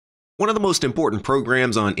One of the most important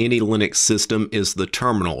programs on any Linux system is the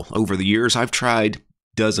terminal. Over the years, I've tried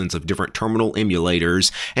dozens of different terminal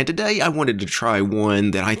emulators, and today I wanted to try one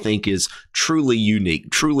that I think is truly unique,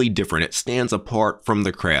 truly different. It stands apart from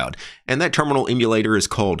the crowd, and that terminal emulator is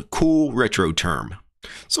called Cool Retro Term.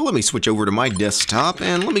 So let me switch over to my desktop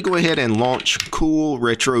and let me go ahead and launch Cool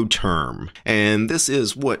Retro Term. And this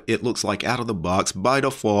is what it looks like out of the box. By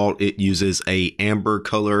default, it uses a amber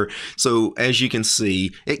color. So as you can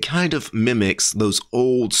see, it kind of mimics those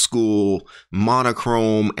old school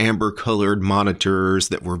monochrome amber colored monitors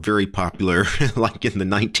that were very popular like in the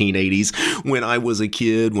 1980s when I was a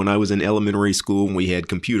kid, when I was in elementary school and we had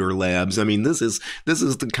computer labs. I mean, this is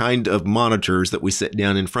the kind of monitors that we sit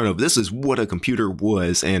down in front of. This is what a computer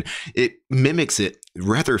was, and it mimics it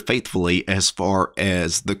rather faithfully as far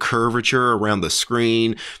as the curvature around the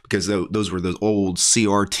screen, because those were those old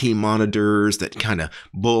CRT monitors that kind of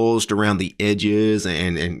bulged around the edges,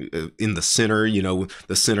 and in the center, you know,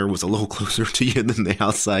 the center was a little closer to you than the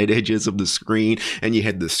outside edges of the screen, and you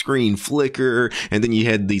had the screen flicker, and then you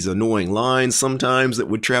had these annoying lines sometimes that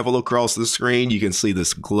would travel across the screen. You can see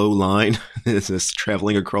this glow line that's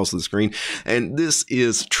traveling across the screen, and this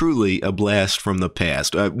is truly a blast from the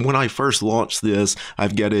past. When I first launched this,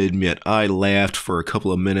 I've got to admit, I laughed for a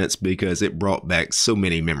couple of minutes because it brought back so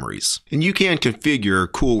many memories. And you can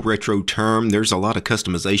configure Cool Retro Term. There's a lot of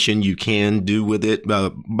customization you can do with it.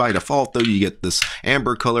 By default, though, you get this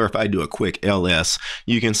amber color. If I do a quick LS,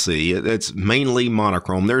 you can see it's mainly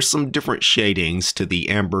monochrome. There's some different shadings to the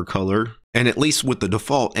amber color. And at least with the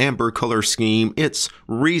default amber color scheme, it's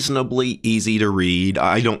reasonably easy to read.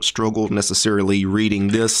 I don't struggle necessarily reading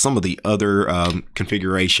this. Some of the other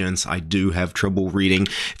configurations I do have trouble reading.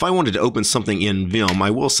 If I wanted to open something in Vim, I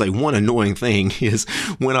will say one annoying thing is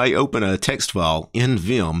when I open a text file in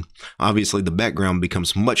Vim, obviously the background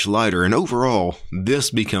becomes much lighter, and overall this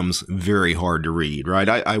becomes very hard to read, right?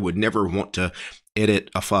 I would never want to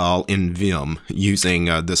edit a file in Vim using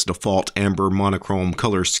this default amber monochrome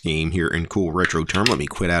color scheme here in Cool Retro Term. Let me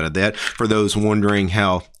quit out of that. For those wondering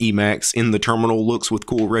how Emacs in the terminal looks with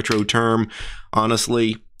Cool Retro Term,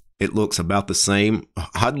 honestly, it looks about the same.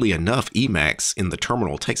 Oddly enough, Emacs in the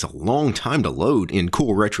terminal takes a long time to load in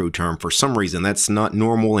Cool Retro Term. For some reason, that's not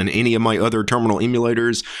normal in any of my other terminal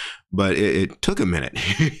emulators, but it took a minute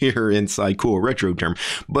here inside Cool Retro Term.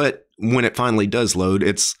 But when it finally does load,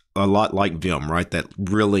 it's a lot like Vim, right? That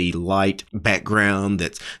really light background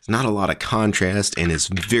that's not a lot of contrast and is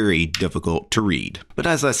very difficult to read. But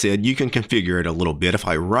as I said, you can configure it a little bit. If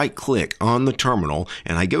I right click on the terminal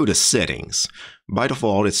and I go to settings, by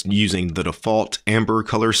default, it's using the default amber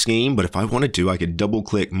color scheme, but if I wanted to, I could double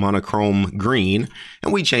click monochrome green,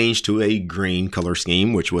 and we changed to a green color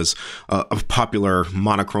scheme, which was a popular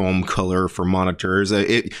monochrome color for monitors.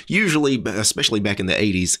 It usually, especially back in the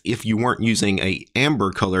 80s, if you weren't using a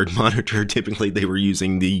amber colored monitor, typically they were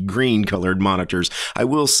using the green colored monitors. I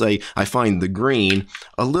will say I find the green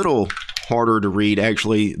a little harder to read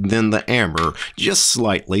actually than the amber, just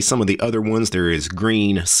slightly. Some of the other ones, there is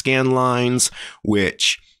green scan lines,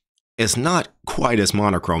 which is not quite as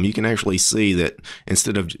monochrome. You can actually see that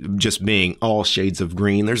instead of just being all shades of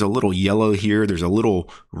green, there's a little yellow here, there's a little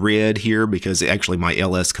red here, because actually my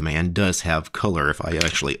ls command does have color. If I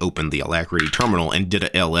actually opened the Alacrity terminal and did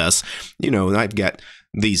a ls, you know, I've got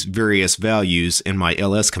these various values in my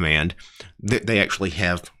ls command, they actually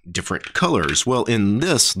have different colors. Well, in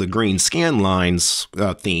this, the green scan lines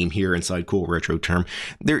theme here inside Cool Retro Term,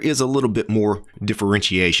 there is a little bit more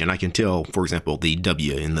differentiation. I can tell, for example, the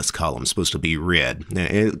W in this column is supposed to be red.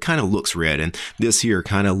 It kind of looks red, and this here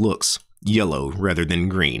kind of looks yellow rather than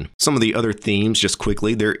green. Some of the other themes, just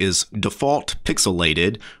quickly, there is default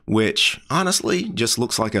pixelated, which honestly just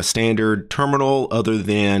looks like a standard terminal, other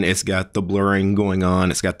than it's got the blurring going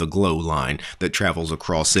on, it's got the glow line that travels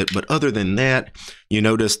across it. But other than that, you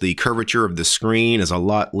notice the curvature of the screen is a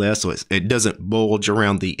lot less, so it doesn't bulge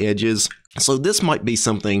around the edges. So this might be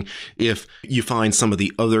something if you find some of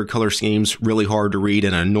the other color schemes really hard to read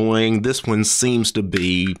and annoying. This one seems to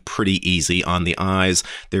be pretty easy on the eyes.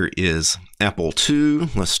 There is Apple II.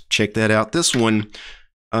 Let's check that out. This one,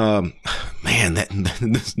 man,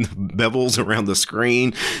 the bevels around the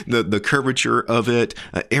screen, the curvature of it,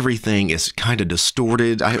 everything is kind of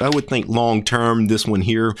distorted. I would think long term this one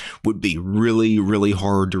here would be really, really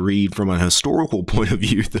hard to read from a historical point of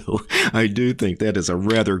view, though. I do think that is a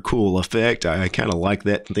rather cool effect. I kind of like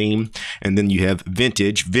that theme. And then you have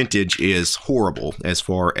vintage. Vintage is horrible as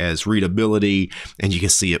far as readability, and you can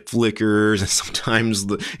see it flickers, and sometimes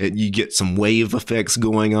you get some wave effects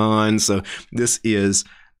going on. So this is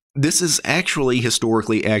This is actually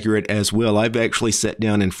historically accurate as well. I've actually sat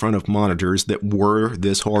down in front of monitors that were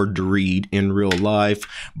this hard to read in real life,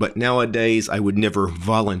 but nowadays I would never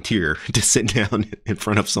volunteer to sit down in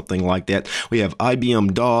front of something like that. We have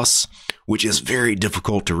IBM DOS, which is very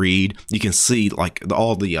difficult to read. You can see like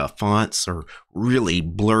all the fonts are really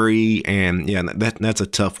blurry, and yeah, that's a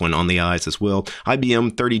tough one on the eyes as well.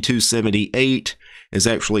 IBM 3278 is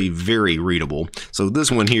actually very readable. So this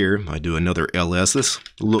one here, I do another LS, this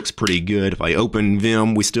looks pretty good. If I open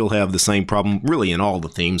Vim, we still have the same problem really in all the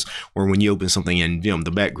themes, where when you open something in Vim,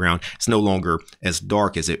 the background is no longer as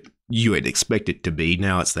dark as you would expect it to be.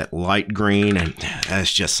 Now it's that light green, and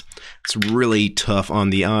it's really tough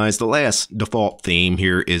on the eyes. The last default theme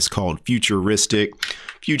here is called Futuristic.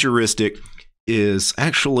 Futuristic is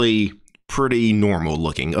actually pretty normal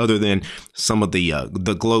looking, other than some of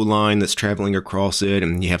the glow line that's traveling across it,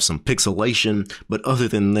 and you have some pixelation, but other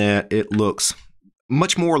than that, it looks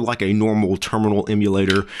much more like a normal terminal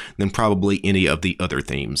emulator than probably any of the other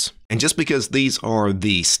themes. And just because these are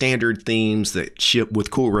the standard themes that ship with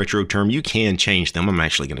Cool Retro Term, you can change them. I'm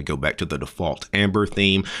actually going to go back to the default Amber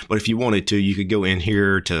theme, but if you wanted to, you could go in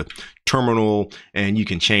here to Terminal, and you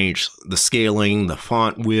can change the scaling, the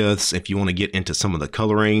font widths, if you want to get into some of the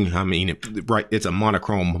coloring. I mean, it's a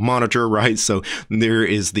monochrome monitor, right? So there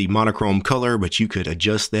is the monochrome color, but you could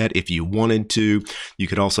adjust that if you wanted to. You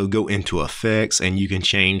could also go into effects, and you can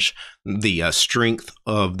change the strength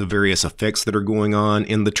of the various effects that are going on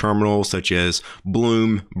in the terminal, such as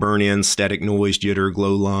bloom, burn-in, static noise, jitter,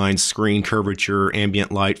 glow lines, screen curvature,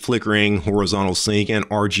 ambient light, flickering, horizontal sync, and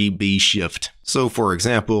RGB shift. So for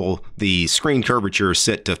example, the screen curvature is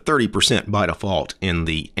set to 30% by default in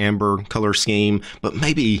the amber color scheme, but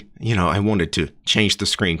maybe, I wanted to change the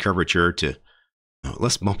screen curvature to,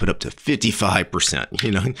 let's bump it up to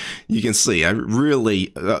 55%. You can see I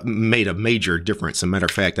really made a major difference. As a matter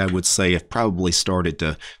of fact, I would say I've probably started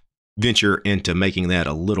to venture into making that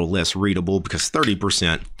a little less readable, because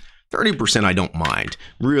 30% I don't mind.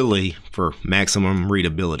 Really, for maximum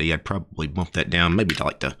readability, I'd probably bump that down maybe to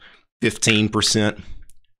like the 15%.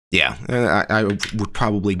 Yeah, I would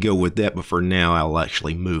probably go with that, but for now, I'll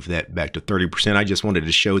actually move that back to 30%. I just wanted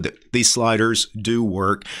to show that these sliders do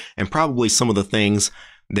work, and probably some of the things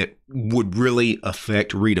that would really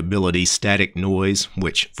affect readability, static noise,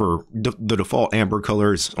 which for the default amber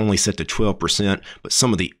color is only set to 12%, but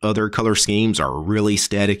some of the other color schemes are really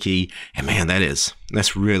staticky, and man,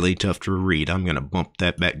 that's really tough to read. I'm going to bump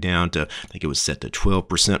that back down to, I think it was set to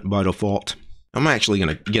 12% by default. I'm actually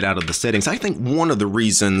going to get out of the settings. I think one of the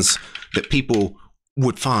reasons that people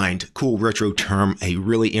would find Cool Retro Term a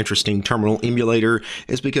really interesting terminal emulator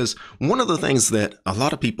is because one of the things that a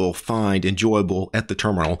lot of people find enjoyable at the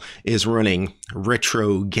terminal is running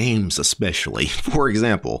retro games, especially. For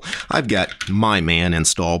example, I've got MyMan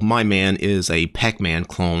installed. MyMan is a Pac-Man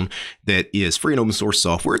clone that is free and open source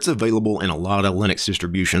software. It's available in a lot of Linux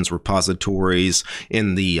distributions, repositories.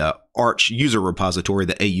 In the Arch user repository,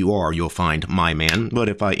 the AUR, you'll find MyMan. But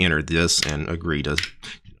if I enter this and agree to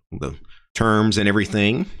the terms and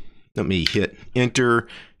everything, let me hit enter,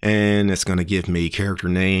 and it's going to give me character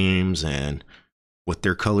names and what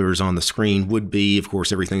their colors on the screen would be. Of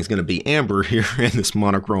course, everything's going to be amber here in this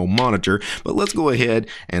monochrome monitor, but let's go ahead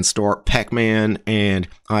and start Pac-Man, and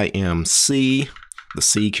I am C, the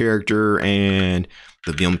C character, and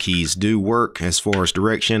the Vim keys do work as far as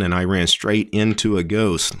direction, and I ran straight into a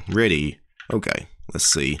ghost. Ready? Okay, let's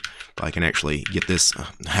see if I can actually get this.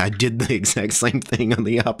 I did the exact same thing on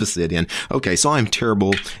the opposite end. Okay, so I'm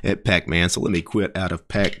terrible at Pac-Man, so let me quit out of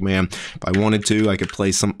Pac-Man. If I wanted to, I could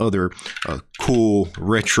play some other cool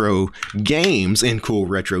retro games in Cool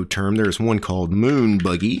Retro Term. There's one called Moon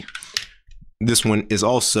Buggy. This one is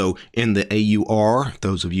also in the AUR,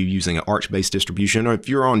 those of you using an Arch-based distribution, or if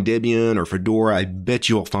you're on Debian or Fedora, I bet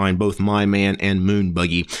you'll find both MyMan and Moon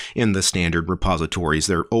Buggy in the standard repositories.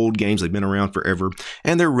 They're old games, they've been around forever,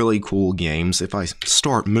 and they're really cool games. If I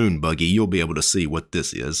start Moon Buggy, you'll be able to see what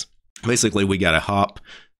this is. Basically, we got to hop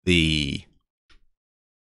the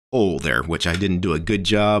hole there, which I didn't do a good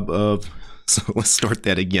job of, so let's start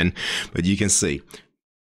that again, but you can see.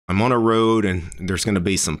 I'm on a road, and there's going to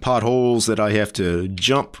be some potholes that I have to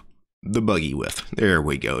jump the buggy with. There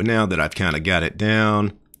we go. Now that I've kind of got it down,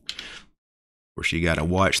 of course, you got to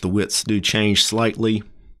watch the widths do change slightly,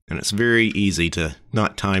 and it's very easy to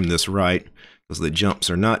not time this right because the jumps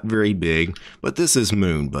are not very big, but this is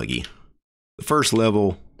Moon Buggy. The first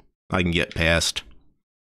level I can get past.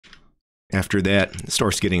 After that, it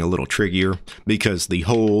starts getting a little trickier because the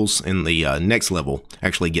holes in the next level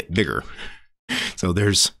actually get bigger. So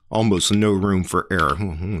there's almost no room for error.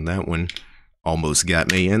 That one almost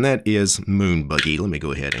got me, and that is Moon Buggy. Let me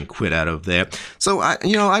go ahead and quit out of that. So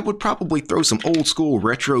I would probably throw some old school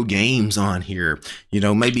retro games on here.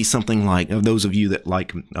 Maybe something like, those of you that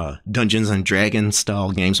like Dungeons and Dragons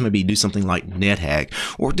style games, maybe do something like NetHack,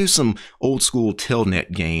 or do some old school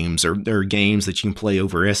Telnet games, or games that you can play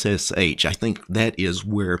over SSH. I think that is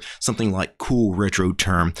where something like Cool Retro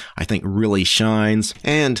Term, I think, really shines.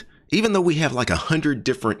 And even though we have like 100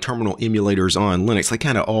 different terminal emulators on Linux, they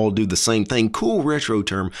kind of all do the same thing. Cool Retro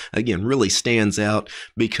Term, again, really stands out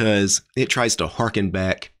because it tries to harken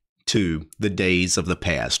back to the days of the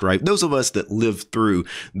past, right? Those of us that lived through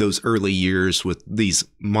those early years with these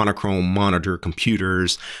monochrome monitor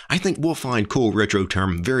computers, I think we'll find Cool Retro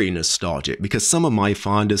Term very nostalgic, because some of my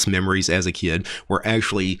fondest memories as a kid were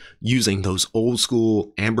actually using those old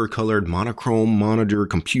school amber colored monochrome monitor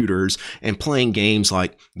computers and playing games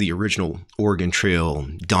like the original Oregon Trail,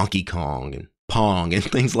 Donkey Kong, and Pong and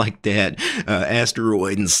things like that,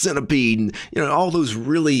 Asteroid and Centipede, and all those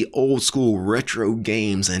really old school retro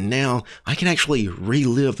games. And now I can actually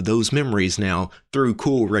relive those memories now through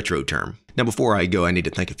Cool Retro Term. Now, before I go, I need to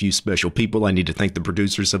thank a few special people. I need to thank the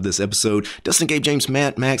producers of this episode: Dustin, Gabe, James,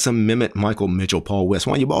 Matt, Maxim, Mimit, Michael, Mitchell, Paul, West,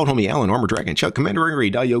 Wanya, Bald, Homie, Alan, Armor Dragon, Chuck, Commander Angry,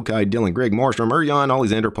 Dayokai, Dylan, Greg, Marstrom, Urion,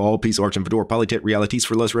 Alexander, Paul, Peace, Arch, and Fedor, Polytech, Realities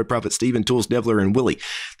for Less, Red Prophet, Steven, Tools, Devler, and Willie.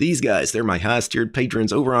 These guys, they're my highest tiered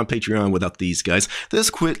patrons over on Patreon. Without these guys, this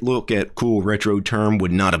quick look at Cool Retro Term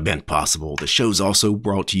would not have been possible. The show's also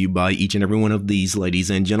brought to you by each and every one of these ladies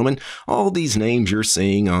and gentlemen. All these names you're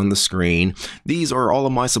seeing on the screen, these are all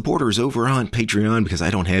of my supporters over on Patreon, because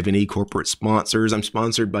I don't have any corporate sponsors. I'm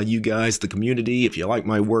sponsored by you guys, the community. If you like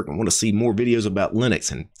my work and want to see more videos about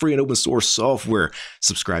Linux and free and open source software,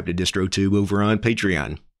 subscribe to DistroTube over on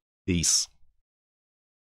Patreon. Peace.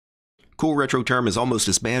 Cool Retro Term is almost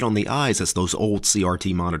as bad on the eyes as those old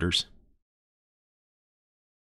CRT monitors.